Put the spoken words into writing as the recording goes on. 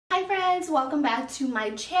friends, welcome back to my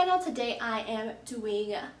channel. Today I am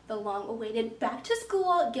doing the long-awaited back to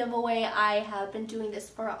school giveaway. I have been doing this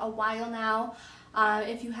for a while now.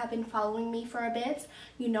 If you have been following me for a bit,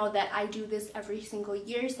 you know that I do this every single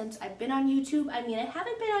year since I've been on YouTube. I mean, I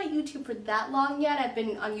haven't been on YouTube for that long yet. I've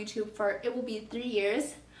been on YouTube for, it will be 3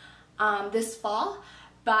 years this fall.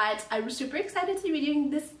 But I'm super excited to be doing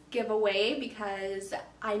this giveaway because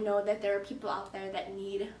I know that there are people out there that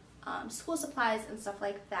need school supplies and stuff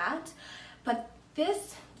like that. But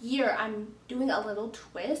this year I'm doing a little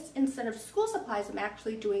twist. Instead of school supplies, I'm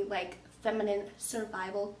actually doing like feminine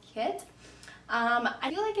survival kit.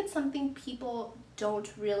 I feel like it's something people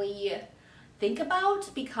don't really think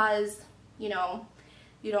about because, you know,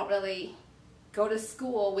 you don't really go to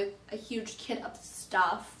school with a huge kit of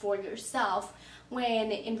stuff for yourself,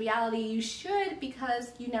 when in reality you should,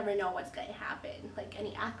 because you never know what's going to happen, like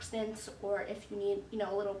any accidents, or if you need, you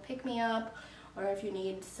know, a little pick-me-up, or if you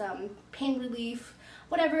need some pain relief,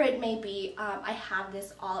 whatever it may be. I have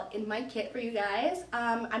this all in my kit for you guys.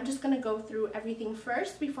 I'm just going to go through everything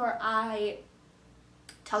first before I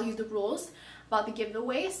tell you the rules about the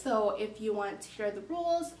giveaway. So if you want to hear the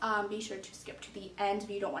rules, be sure to skip to the end if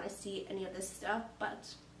you don't want to see any of this stuff,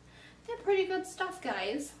 but they're pretty good stuff,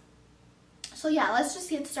 guys. So yeah, let's just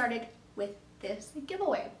get started with this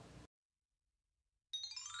giveaway.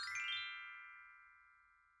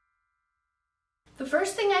 The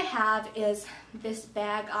first thing I have is this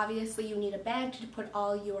bag. Obviously you need a bag to put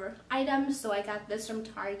all your items, so I got this from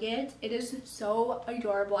Target. It is so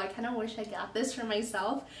adorable. I kind of wish I got this for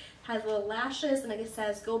myself. It has little lashes and it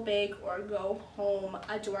says go big or go home.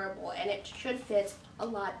 Adorable, and it should fit a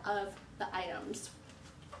lot of the items.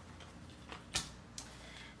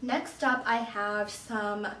 Next up, I have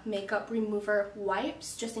some makeup remover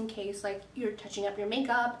wipes, just in case like you're touching up your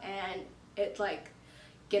makeup and it like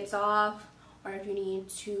gets off, or if you need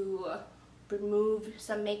to remove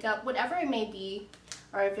some makeup, whatever it may be,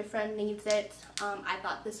 or if your friend needs it. I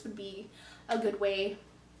thought this would be a good way.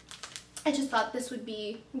 I just thought this would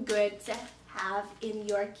be good to have in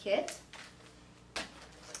your kit.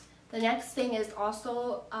 The next thing is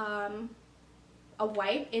also a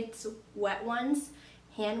wipe. It's Wet Ones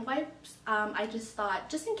hand wipes. I just thought,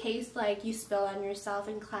 just in case like you spill on yourself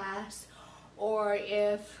in class, or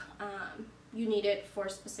if you need it for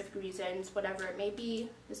specific reasons, whatever it may be,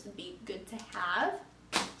 this would be good to have.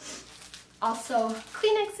 Also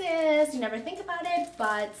Kleenexes. You never think about it,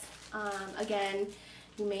 but again,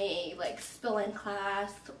 you may like spill in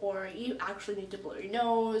class, or you actually need to blow your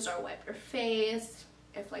nose or wipe your face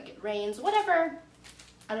if like it rains, whatever.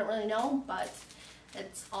 I don't really know, but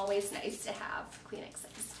it's always nice to have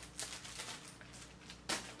Kleenexes.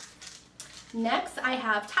 Next, I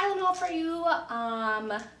have Tylenol for you.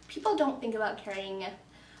 People don't think about carrying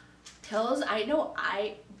pills. I know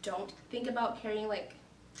I don't think about carrying like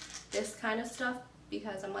this kind of stuff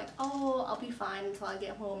because I'm like, oh, I'll be fine until I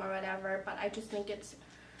get home or whatever. But I just think it's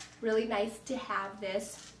really nice to have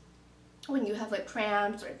this when you have like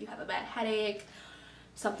cramps, or if you have a bad headache,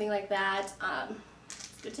 something like that.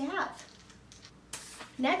 It's good to have.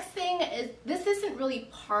 Next thing is, this isn't really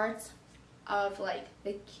part of like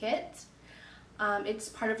the kit. It's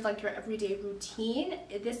part of like your everyday routine.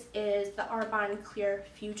 This is the Arbonne Clear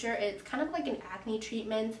Future. It's kind of like an acne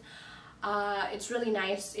treatment. It's really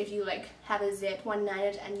nice if you like have a zit one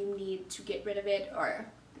night and you need to get rid of it, or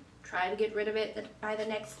try to get rid of it by the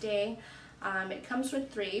next day. It comes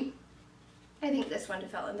with 3. I think this one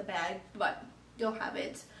fell in the bag, but you'll have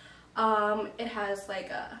it. It has like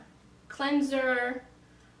a cleanser,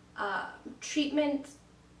 treatment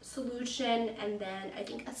solution, and then I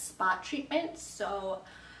think a spot treatment. So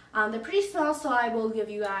they're pretty small, so I will give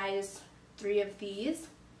you guys 3 of these,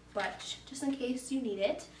 but just in case you need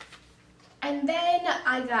it. And then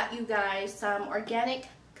I got you guys some organic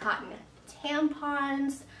cotton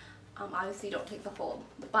tampons. Obviously don't take the whole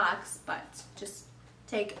box, but just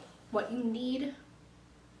take what you need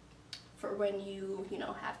for when you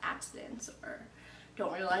know, have accidents or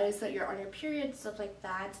don't realize that you're on your period, stuff like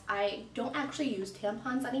that. I don't actually use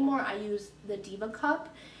tampons anymore. I use the Diva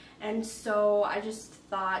Cup, and so I just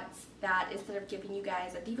thought that instead of giving you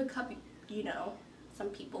guys a Diva Cup, you know, some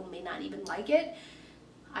people may not even like it.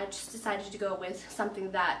 I just decided to go with something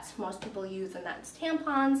that most people use, and that's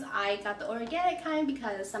tampons. I got the organic kind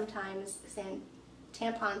because sometimes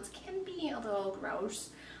tampons can be a little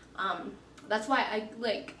gross. That's why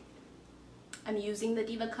I'm using the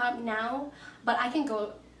Diva Cup now, but I can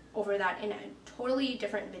go over that in a totally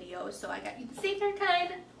different video. So I got you the safer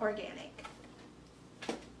kind, organic.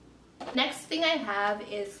 Next thing I have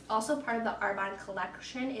is also part of the Arbonne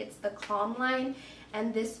collection. It's the Calm line,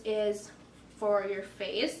 and this is for your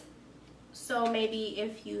face. So maybe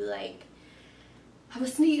if you like have a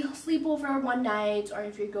sleepover one night, or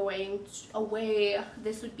if you're going away,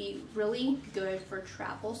 this would be really good for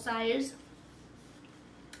travel size.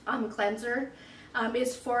 Cleanser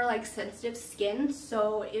is for like sensitive skin,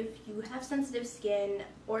 so if you have sensitive skin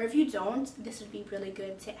or if you don't, this would be really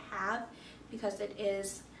good to have because it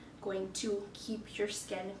is going to keep your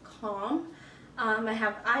skin calm. I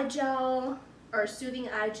have eye gel or soothing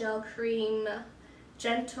eye gel cream,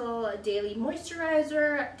 gentle daily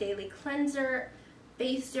moisturizer, daily cleanser,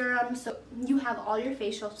 face serum. So you have all your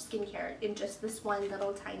facial skincare in just this one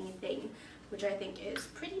little tiny thing, which I think is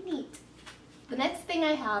pretty neat. The next thing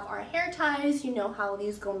I have are hair ties. You know how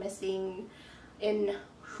these go missing in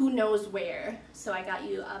who knows where. So I got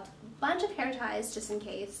you a bunch of hair ties just in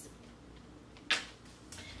case.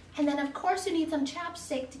 And then of course you need some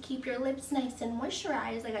chapstick to keep your lips nice and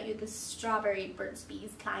moisturized. I got you this strawberry Burt's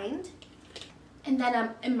Bees kind. And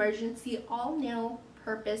then emergency all nail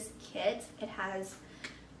purpose kit. It has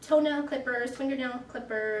toenail clippers, fingernail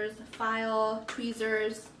clippers, file,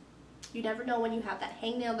 tweezers. You never know when you have that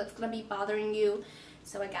hangnail that's going to be bothering you,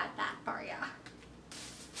 so I got that for ya.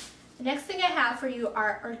 The next thing I have for you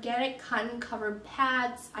are organic cotton covered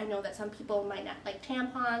pads. I know that some people might not like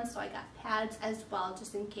tampons, so I got pads as well,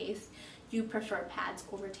 just in case you prefer pads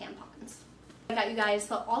over tampons. I got you guys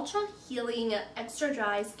the Ultra Healing Extra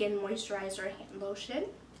Dry Skin Moisturizer Hand Lotion.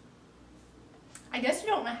 I guess you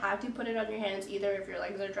don't have to put it on your hands either if your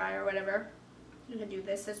legs are dry or whatever. You can do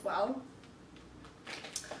this as well.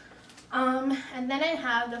 And then I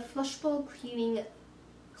have the flushable cleaning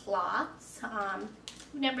cloths.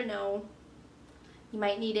 You never know. You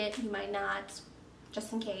might need it, you might not,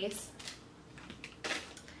 just in case.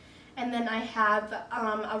 And then I have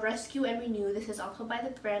a Rescue and Renew. This is also by the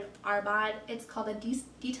brand Arbad. It's called a Detox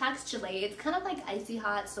Gelée. It's kind of like icy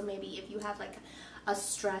hot, so maybe if you have like a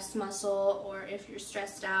stress muscle or if you're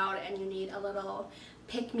stressed out and you need a little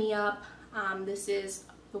pick-me-up, this is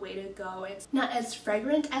the way to go. It's not as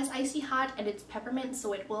fragrant as icy hot and it's peppermint,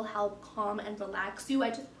 so it will help calm and relax you. I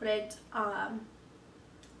just put it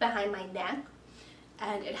behind my neck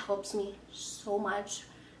and it helps me so much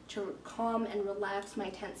to calm and relax my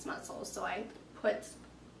tense muscles, so I put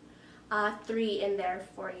 3 in there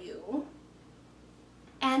for you.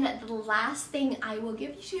 And the last thing I will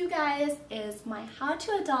give to you guys is my How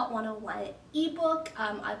to Adult 101 ebook.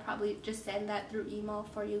 I'll probably just send that through email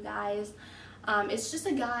for you guys. It's just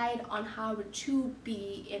a guide on how to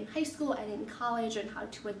be in high school and in college and how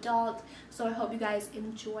to adult, so I hope you guys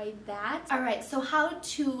enjoy that. Alright, so how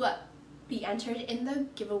to be entered in the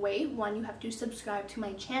giveaway. 1, you have to subscribe to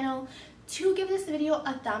my channel. 2, give this video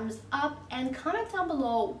a thumbs up and comment down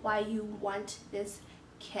below why you want this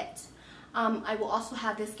kit. I will also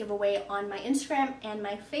have this giveaway on my Instagram and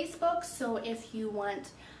my Facebook, so if you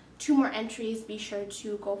want 2 more entries, be sure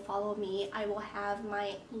to go follow me. I will have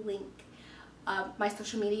my link, my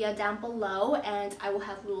social media down below, and I will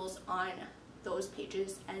have rules on those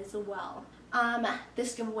pages as well.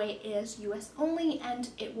 This giveaway is US only and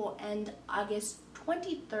it will end August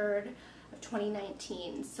 23rd of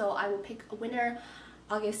 2019, so I will pick a winner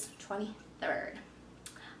August 23rd.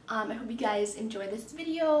 I hope you guys enjoy this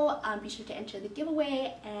video. Be sure to enter the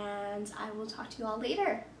giveaway and I will talk to you all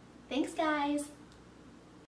later. Thanks guys!